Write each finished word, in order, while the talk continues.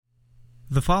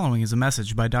The following is a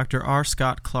message by Dr. R.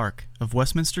 Scott Clark of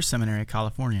Westminster Seminary,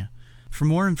 California. For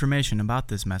more information about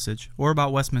this message or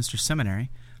about Westminster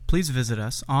Seminary, please visit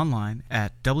us online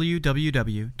at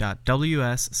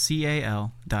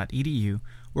www.wscal.edu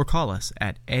or call us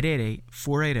at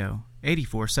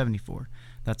 888-480-8474.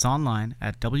 That's online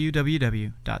at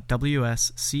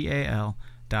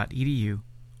www.wscal.edu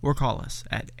or call us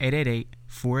at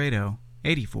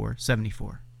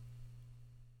 888-480-8474.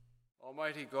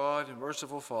 Almighty God and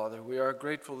merciful Father, we are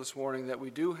grateful this morning that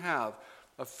we do have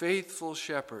a faithful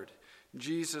shepherd,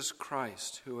 Jesus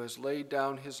Christ, who has laid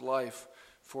down his life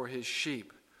for his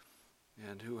sheep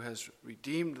and who has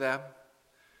redeemed them,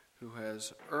 who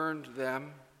has earned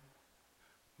them,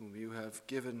 whom you have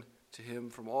given to him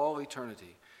from all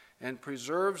eternity, and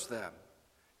preserves them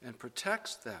and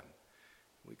protects them.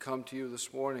 We come to you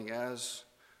this morning as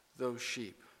those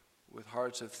sheep with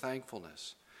hearts of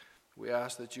thankfulness. We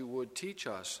ask that you would teach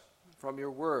us from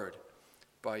your word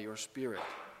by your Spirit.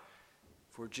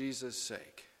 For Jesus'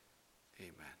 sake,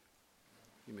 amen.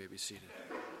 You may be seated.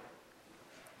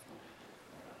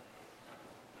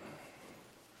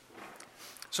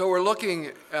 So we're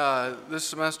looking this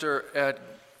semester at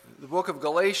the book of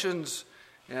Galatians,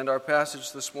 and our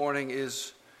passage this morning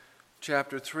is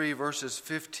chapter 3, verses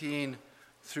 15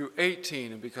 through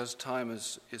 18. And because time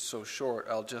is so short,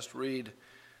 I'll just read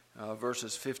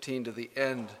verses 15 to the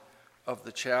end of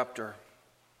the chapter.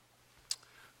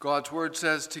 God's word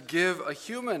says, "To give a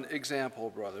human example,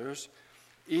 brothers,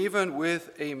 even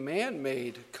with a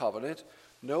man-made covenant,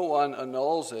 no one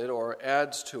annuls it or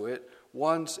adds to it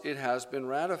once it has been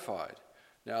ratified.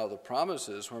 Now the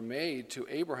promises were made to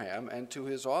Abraham and to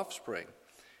his offspring.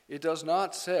 It does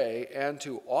not say, and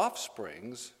to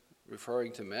offsprings,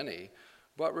 referring to many,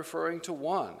 but referring to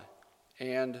one,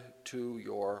 and to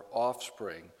your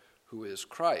offspring, who is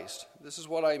Christ. This is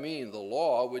what I mean. The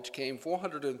law, which came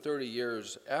 430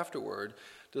 years afterward,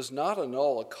 does not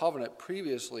annul a covenant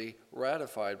previously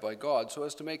ratified by God, so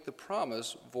as to make the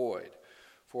promise void.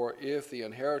 For if the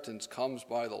inheritance comes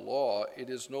by the law, it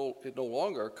no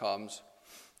longer comes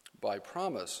by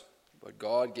promise, but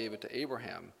God gave it to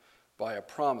Abraham by a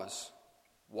promise.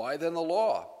 Why then the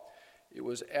law? It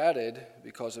was added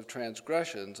because of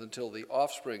transgressions until the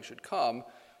offspring should come,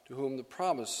 to whom the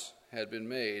promise had been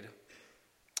made,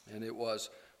 and it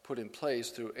was put in place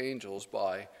through angels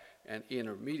by an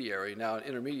intermediary." Now, an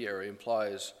intermediary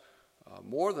implies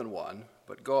more than one,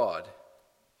 but God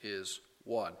is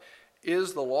one.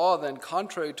 Is the law then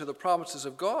contrary to the promises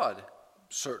of God?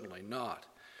 Certainly not.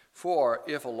 For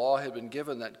if a law had been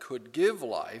given that could give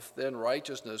life, then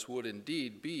righteousness would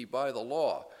indeed be by the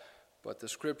law. But the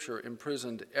Scripture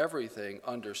imprisoned everything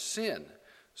under sin,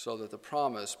 so that the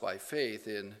promise by faith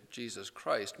in Jesus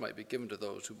Christ might be given to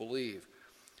those who believe.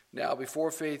 Now,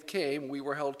 before faith came, we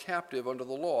were held captive under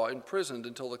the law, imprisoned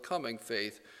until the coming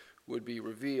faith would be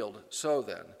revealed. So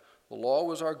then, the law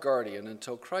was our guardian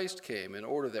until Christ came, in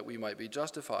order that we might be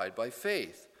justified by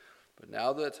faith. But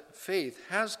now that faith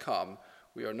has come,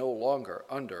 we are no longer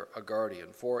under a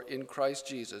guardian. For in Christ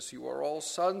Jesus you are all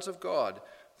sons of God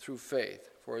through faith.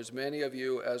 For as many of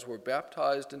you as were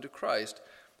baptized into Christ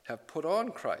have put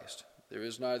on Christ. There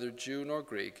is neither Jew nor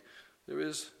Greek, there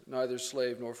is neither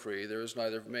slave nor free, there is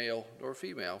neither male nor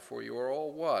female, for you are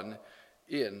all one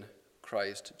in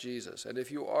Christ Jesus. And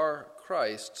if you are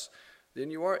Christ's,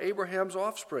 then you are Abraham's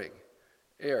offspring,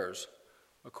 heirs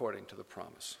according to the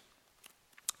promise.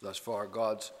 Thus far,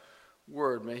 God's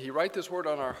word. May he write this word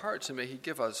on our hearts, and may he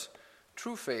give us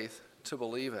true faith to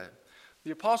believe it.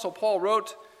 The Apostle Paul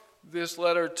wrote this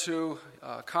letter to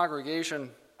a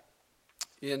congregation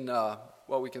in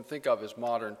what we can think of as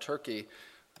modern Turkey,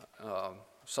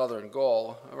 southern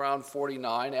Gaul, around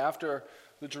 49, after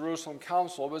the Jerusalem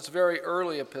Council. It was a very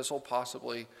early epistle,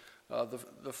 possibly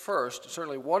the first,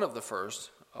 certainly one of the first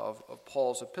of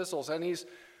Paul's epistles, and he's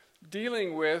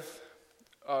dealing with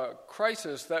a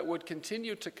crisis that would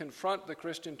continue to confront the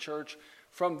Christian church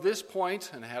from this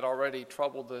point, and had already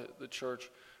troubled the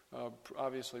church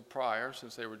obviously prior,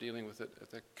 since they were dealing with it at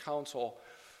the council,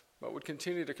 but would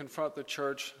continue to confront the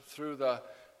church through the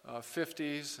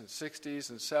 50s and 60s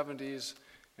and 70s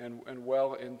and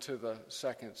well into the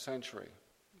second century.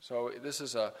 So this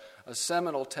is a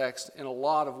seminal text in a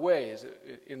lot of ways,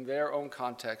 in their own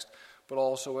context, but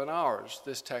also in ours.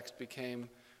 This text became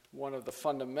one of the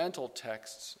fundamental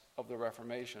texts of the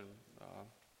Reformation.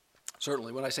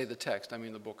 Certainly, when I say the text, I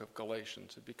mean the book of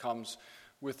Galatians. It becomes,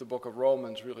 with the book of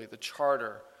Romans, really the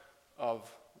charter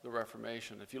of the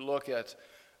Reformation. If you look at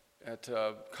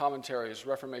commentaries,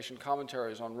 Reformation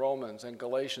commentaries on Romans and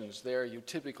Galatians, there you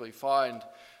typically find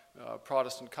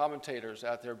Protestant commentators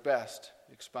at their best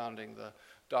expounding the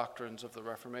doctrines of the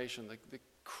Reformation, the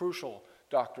crucial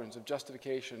doctrines of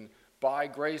justification by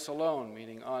grace alone,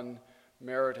 meaning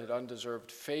unmerited,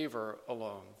 undeserved favor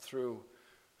alone, through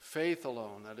faith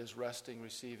alone, that is resting,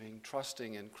 receiving,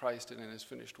 trusting in Christ and in his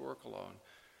finished work alone,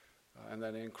 and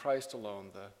then in Christ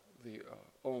alone, the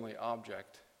only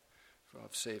object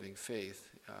of saving faith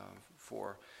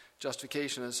for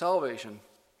justification and salvation.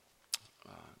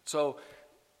 So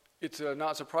it's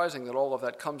not surprising that all of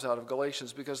that comes out of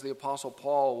Galatians, because the Apostle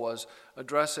Paul was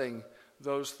addressing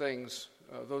those things,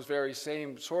 those very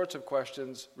same sorts of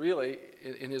questions, really,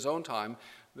 in his own time,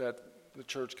 that the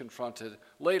church confronted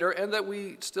later, and that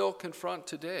we still confront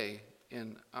today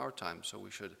in our time, so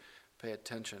we should pay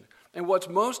attention. And what's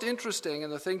most interesting,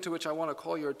 and the thing to which I want to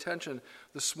call your attention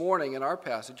this morning in our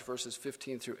passage, verses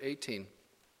 15 through 18,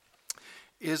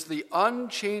 is the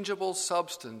unchangeable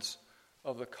substance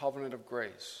of the covenant of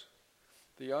grace.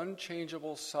 The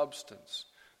unchangeable substance.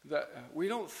 That we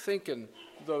don't think in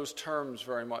those terms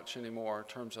very much anymore, in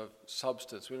terms of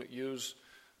substance. We don't use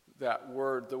that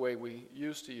word the way we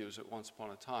used to use it once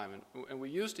upon a time. And we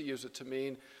used to use it to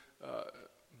mean,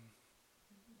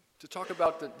 to talk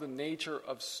about the nature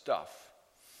of stuff.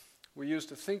 We used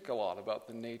to think a lot about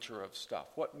the nature of stuff.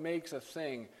 What makes a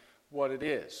thing what it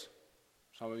is?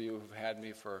 Some of you who've had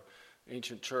me for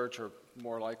ancient church, or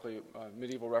more likely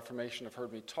medieval Reformation, have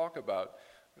heard me talk about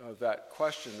that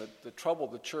question that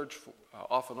troubled the church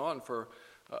off and on for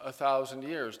 1,000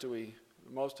 years.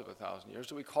 Most of 1,000 years.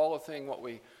 Do we call a thing what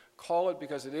we call it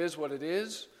because it is what it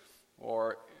is,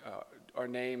 or are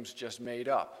names just made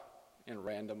up and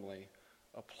randomly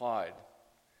applied?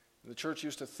 The church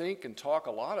used to think and talk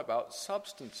a lot about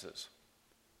substances.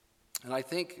 And I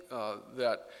think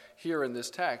that here in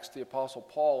this text, the Apostle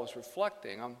Paul is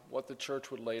reflecting on what the church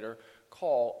would later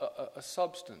call a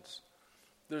substance.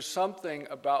 There's something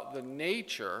about the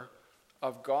nature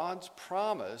of God's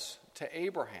promise to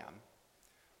Abraham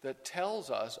that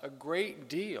tells us a great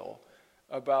deal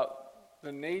about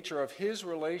the nature of his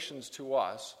relations to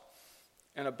us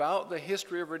and about the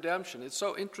history of redemption. It's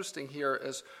so interesting here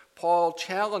as Paul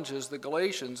challenges the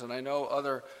Galatians, and I know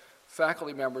other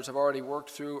faculty members have already worked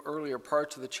through earlier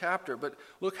parts of the chapter, but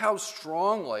look how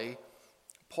strongly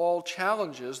Paul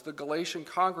challenges the Galatian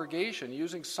congregation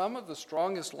using some of the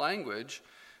strongest language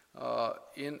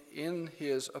in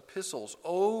his epistles.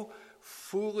 O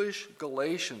foolish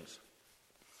Galatians,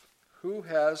 who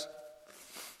has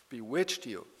bewitched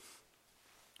you?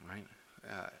 Right?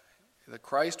 That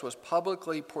Christ was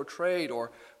publicly portrayed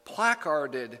or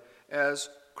placarded as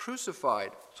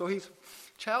crucified. So he's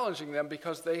challenging them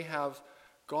because they have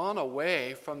gone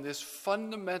away from this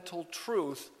fundamental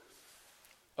truth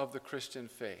of the Christian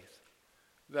faith,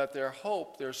 that their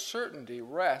hope, their certainty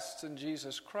rests in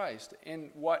Jesus Christ,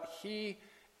 in what he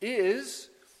is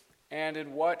and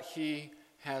in what he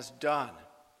has done.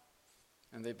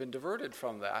 And they've been diverted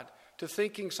from that to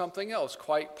thinking something else,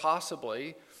 quite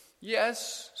possibly.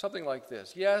 Yes, something like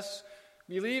this. Yes,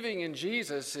 believing in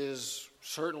Jesus is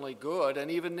certainly good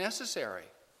and even necessary.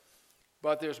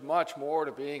 But there's much more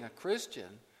to being a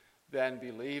Christian than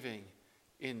believing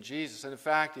in Jesus. And in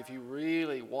fact, if you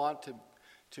really want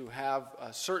to have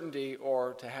certainty,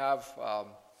 or to have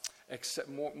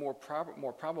more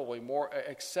probably more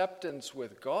acceptance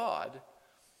with God,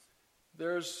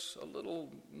 there's a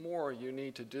little more you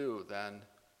need to do than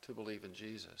to believe in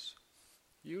Jesus.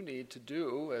 You need to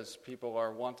do, as people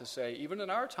want to say, even in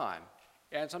our time,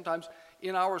 and sometimes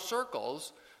in our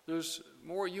circles, there's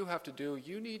more you have to do.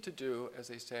 You need to do, as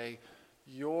they say,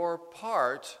 your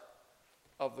part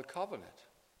of the covenant.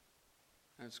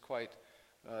 And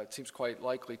it seems quite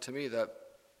likely to me that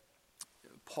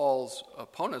Paul's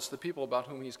opponents, the people about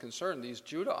whom he's concerned, these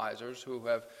Judaizers who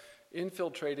have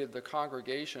infiltrated the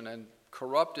congregation and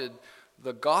corrupted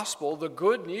the gospel, the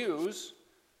good news,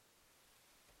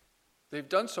 they've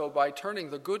done so by turning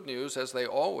the good news, as they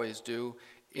always do,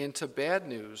 into bad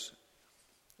news.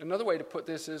 Another way to put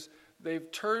this is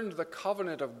they've turned the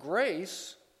covenant of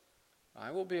grace,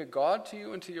 I will be a God to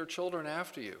you and to your children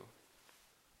after you,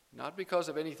 not because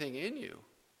of anything in you,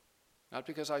 not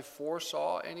because I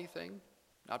foresaw anything,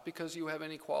 not because you have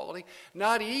any quality,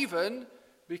 not even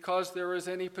because there is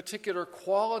any particular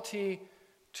quality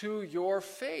to your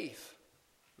faith,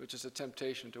 which is a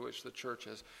temptation to which the church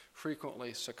has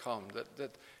frequently succumbed.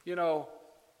 That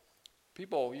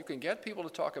people, you can get people to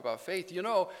talk about faith.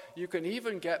 You can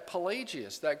even get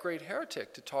Pelagius, that great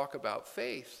heretic, to talk about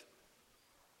faith.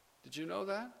 Did you know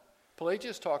that?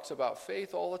 Pelagius talks about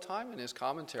faith all the time in his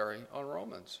commentary on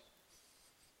Romans.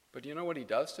 But you know what he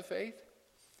does to faith?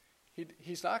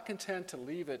 He's not content to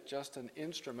leave it just an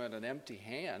instrument, an empty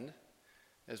hand,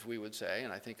 as we would say,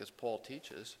 and I think as Paul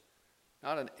teaches.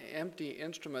 not an empty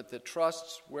instrument that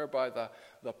trusts, whereby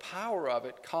the power of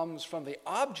it comes from the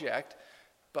object,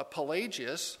 but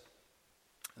Pelagius,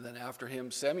 and then after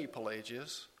him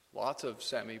semi-Pelagius, lots of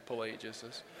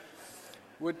semi-Pelagiuses,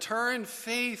 would turn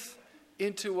faith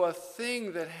into a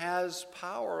thing that has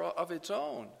power of its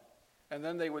own. And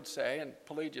then they would say, and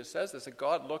Pelagius says this, that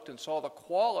God looked and saw the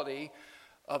quality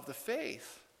of the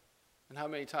faith. And how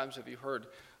many times have you heard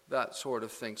that sort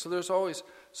of thing? So there's always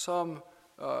some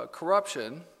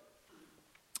corruption.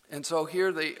 And so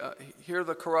here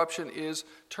the corruption is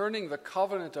turning the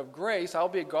covenant of grace, I'll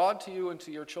be a God to you and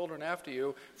to your children after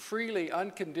you, freely,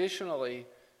 unconditionally,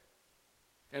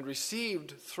 and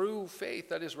received through faith,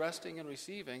 that is resting and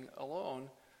receiving alone.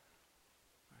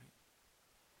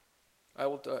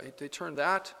 They turn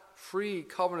that free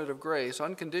covenant of grace,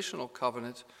 unconditional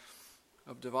covenant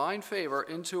of divine favor,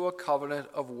 into a covenant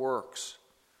of works.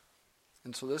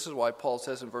 And so this is why Paul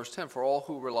says in verse 10, for all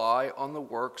who rely on the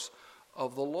works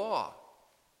of the law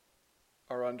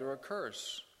are under a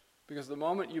curse. Because the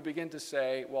moment you begin to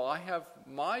say, well, I have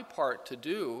my part to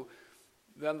do,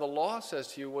 then the law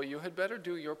says to you, well, you had better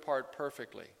do your part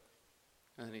perfectly.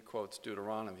 And then he quotes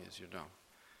Deuteronomy, as you know.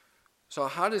 So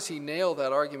how does he nail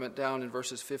that argument down in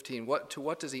verses 15?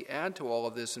 What does he add to all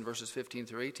of this in verses 15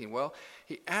 through 18? Well,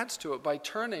 he adds to it by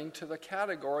turning to the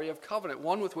category of covenant,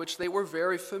 one with which they were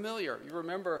very familiar. You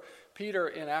remember Peter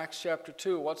in Acts chapter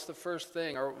 2, what's the first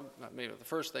thing, or not maybe the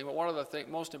first thing, but one of the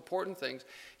most important things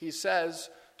he says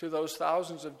to those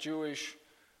thousands of Jewish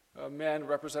men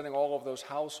representing all of those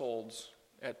households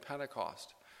at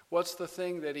Pentecost? What's the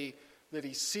thing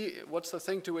what's the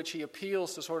thing to which he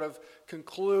appeals to sort of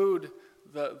conclude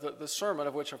the sermon,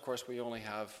 of which, of course, we only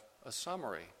have a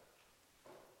summary?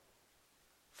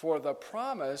 For the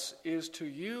promise is to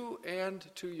you and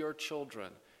to your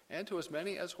children, and to as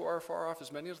many as who are far off,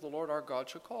 as many as the Lord our God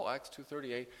shall call. Acts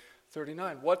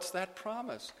 2:38-39. What's that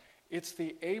promise? It's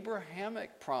the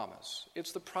Abrahamic promise.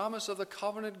 It's the promise of the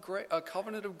covenant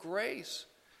of grace,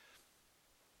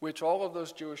 which all of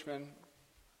those Jewish men,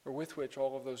 or with which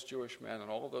all of those Jewish men and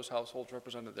all of those households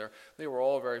represented there, they were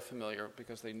all very familiar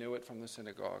because they knew it from the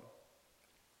synagogue.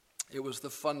 It was the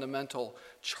fundamental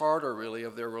charter, really,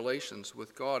 of their relations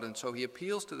with God. And so he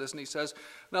appeals to this and he says,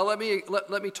 now let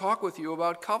me talk with you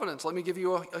about covenants. Let me give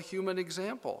you a human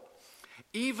example.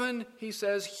 Even, he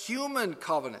says, human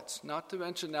covenants, not to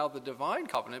mention now the divine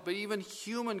covenant, but even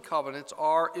human covenants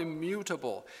are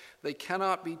immutable. They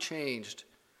cannot be changed.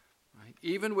 Right?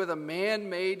 Even with a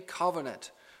man-made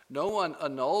covenant, no one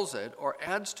annuls it or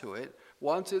adds to it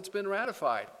once it's been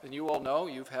ratified. And you all know,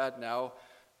 you've had now,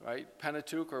 right,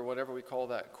 Pentateuch or whatever we call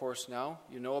that course now.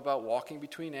 You know about walking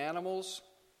between animals,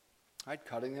 right,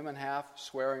 cutting them in half,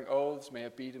 swearing oaths, may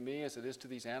it be to me as it is to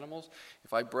these animals,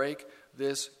 if I break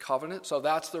this covenant. So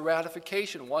that's the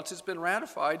ratification. Once it's been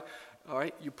ratified, all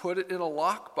right, you put it in a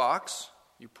lockbox,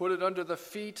 you put it under the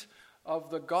feet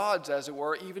of the gods, as it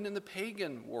were, even in the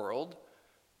pagan world,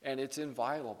 and it's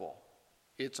inviolable.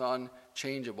 It's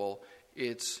unchangeable.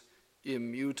 It's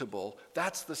immutable.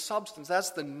 That's the substance.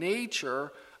 That's the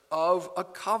nature of a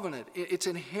covenant. It's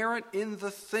inherent in the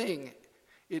thing.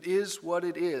 It is what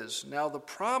it is. Now the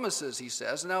promises, he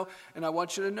says, and I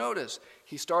want you to notice,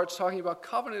 he starts talking about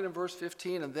covenant in verse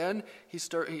 15, and then he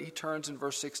turns in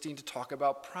verse 16 to talk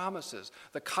about promises.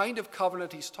 The kind of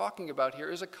covenant he's talking about here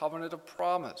is a covenant of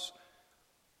promise,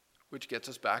 which gets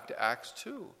us back to Acts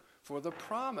 2, for the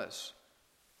promise,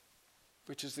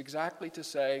 which is exactly to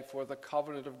say for the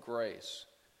covenant of grace,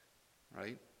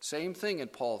 right? Same thing in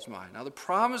Paul's mind. Now the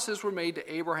promises were made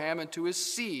to Abraham and to his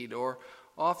seed or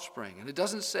offspring. And it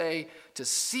doesn't say to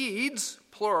seeds,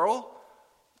 plural,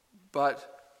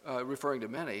 but referring to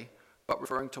many, but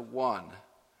referring to one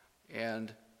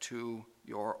and to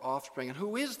your offspring. And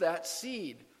who is that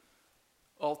seed,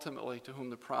 ultimately, to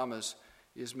whom the promise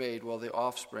is made? Well, the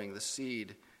offspring, the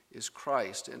seed, is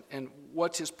Christ. And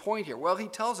what's his point here? Well, he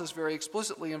tells us very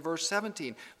explicitly in verse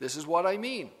 17, this is what I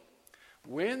mean.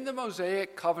 When the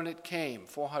Mosaic covenant came,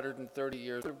 430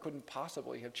 years, it couldn't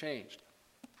possibly have changed.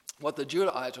 What the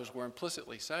Judaizers were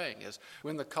implicitly saying is,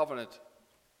 when the covenant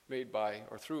made by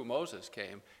or through Moses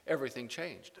came, everything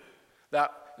changed.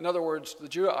 That, in other words, the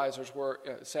Judaizers were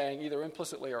saying either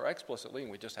implicitly or explicitly,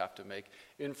 and we just have to make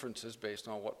inferences based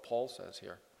on what Paul says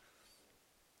here,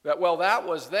 that, well, that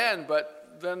was then,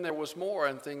 but then there was more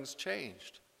and things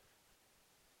changed.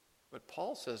 But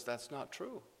Paul says that's not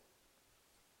true.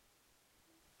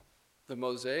 The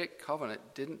Mosaic covenant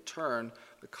didn't turn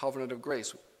the covenant of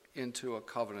grace into a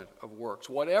covenant of works.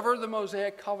 Whatever the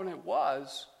Mosaic covenant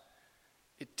was,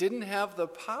 it didn't have the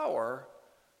power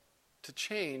to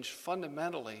change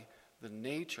fundamentally the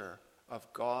nature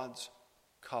of God's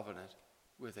covenant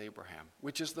with Abraham,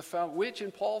 which is which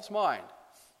in Paul's mind,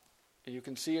 and you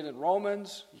can see it in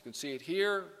Romans, you can see it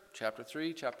here, chapter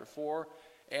 3, chapter 4,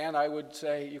 and I would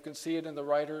say you can see it in the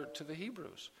writer to the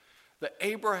Hebrews. The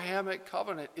Abrahamic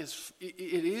covenant is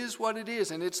what it is,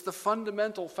 and it's the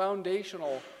fundamental,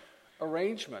 foundational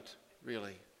arrangement,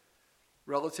 really,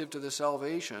 relative to the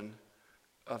salvation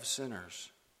of sinners.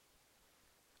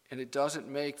 And it doesn't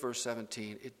make, verse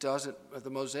 17, the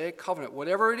Mosaic covenant,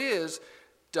 whatever it is,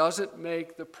 doesn't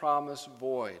make the promise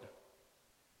void.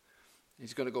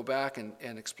 He's going to go back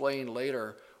and explain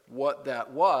later what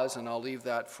that was, and I'll leave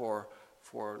that for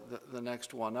the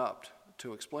next one up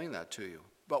to explain that to you.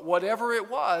 But whatever it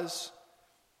was,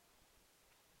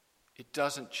 it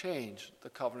doesn't change the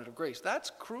covenant of grace. That's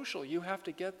crucial. You have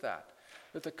to get that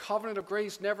the covenant of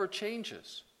grace never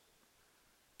changes.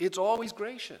 It's always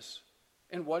gracious.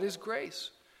 And what is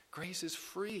grace? Grace is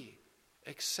free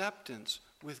acceptance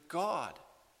with God.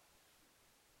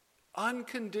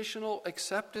 Unconditional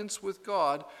acceptance with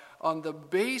God on the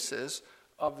basis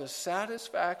of the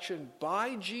satisfaction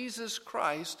by Jesus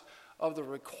Christ of the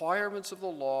requirements of the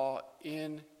law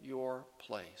in your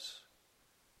place.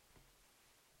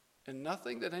 And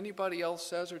nothing that anybody else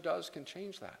says or does can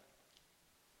change that.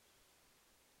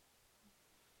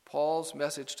 Paul's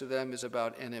message to them is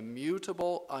about an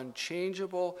immutable,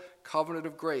 unchangeable covenant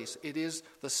of grace. It is,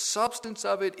 the substance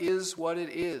of it is what it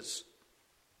is.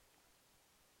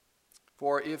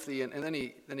 For if and then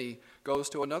he goes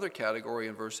to another category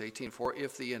in verse 18. For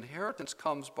if the inheritance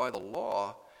comes by the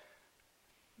law,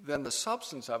 then the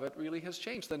substance of it really has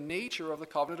changed. The nature of the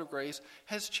covenant of grace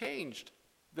has changed.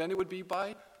 Then it would be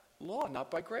by law, not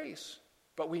by grace.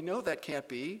 But we know that can't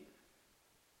be.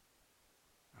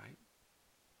 Right?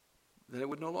 Then it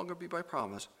would no longer be by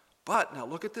promise. But, now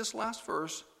look at this last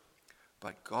verse.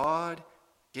 But God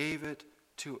gave it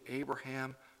to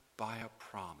Abraham by a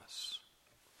promise.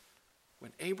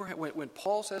 When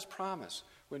Paul says promise,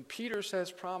 when Peter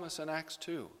says promise in Acts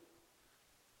 2,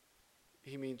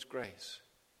 he means grace.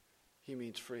 He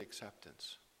means free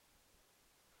acceptance.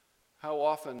 How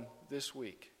often this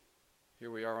week,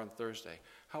 here we are on Thursday,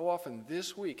 how often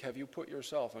this week have you put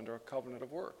yourself under a covenant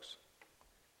of works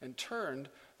and turned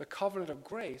the covenant of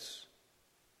grace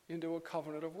into a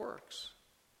covenant of works?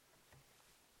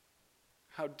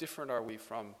 How different are we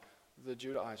from the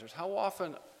Judaizers? How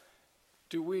often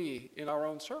do we, in our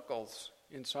own circles,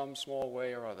 in some small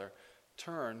way or other,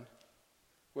 turn,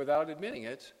 without admitting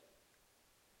it,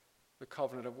 the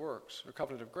covenant of works, or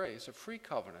covenant of grace, a free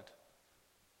covenant,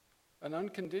 an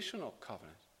unconditional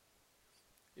covenant,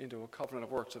 into a covenant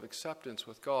of works of acceptance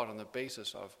with God on the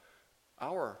basis of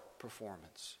our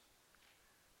performance?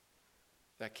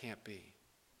 That can't be.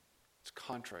 It's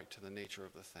contrary to the nature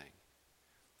of the thing.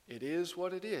 It is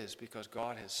what it is because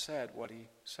God has said what he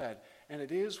said. And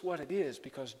it is what it is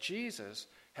because Jesus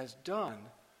has done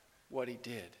what he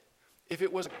did. If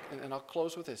it was, and I'll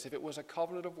close with this, if it was a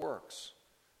covenant of works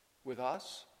with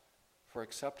us for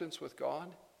acceptance with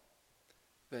God,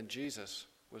 then Jesus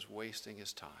was wasting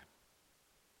his time.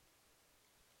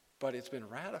 But it's been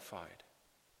ratified.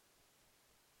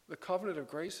 The covenant of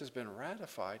grace has been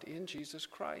ratified in Jesus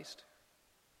Christ.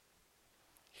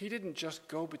 He didn't just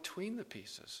go between the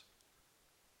pieces.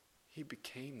 He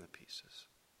became the pieces.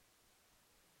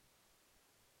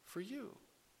 For you,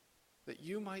 that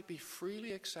you might be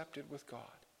freely accepted with God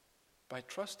by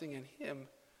trusting in him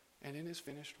and in his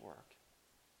finished work.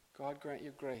 God grant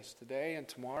you grace today and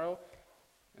tomorrow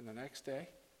and the next day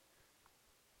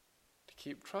to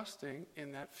keep trusting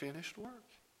in that finished work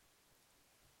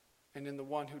and in the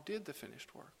one who did the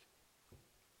finished work.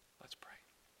 Let's pray.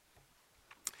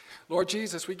 Lord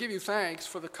Jesus, we give you thanks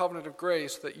for the covenant of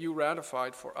grace that you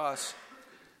ratified for us,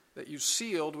 that you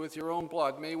sealed with your own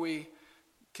blood. May we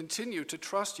continue to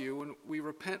trust you, and we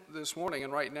repent this morning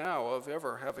and right now of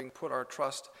ever having put our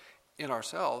trust in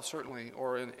ourselves, certainly,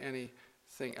 or in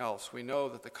anything else. We know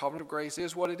that the covenant of grace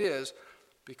is what it is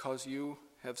because you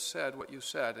have said what you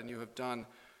said and you have done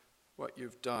what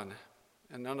you've done.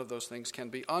 And none of those things can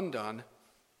be undone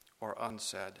or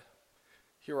unsaid.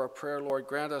 Hear our prayer, Lord.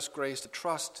 Grant us grace to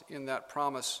trust in that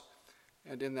promise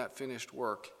and in that finished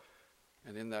work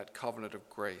and in that covenant of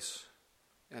grace,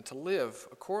 and to live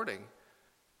accordingly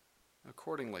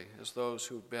as those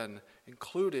who've been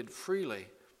included freely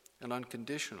and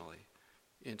unconditionally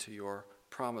into your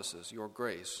promises, your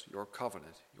grace, your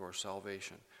covenant, your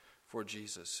salvation, for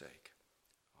Jesus' sake.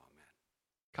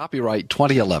 Copyright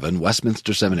 2011,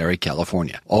 Westminster Seminary,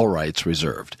 California. All rights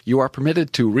reserved. You are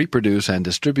permitted to reproduce and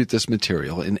distribute this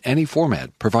material in any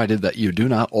format, provided that you do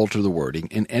not alter the wording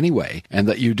in any way and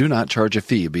that you do not charge a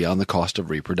fee beyond the cost of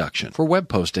reproduction. For web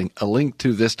posting, a link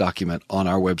to this document on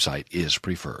our website is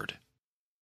preferred.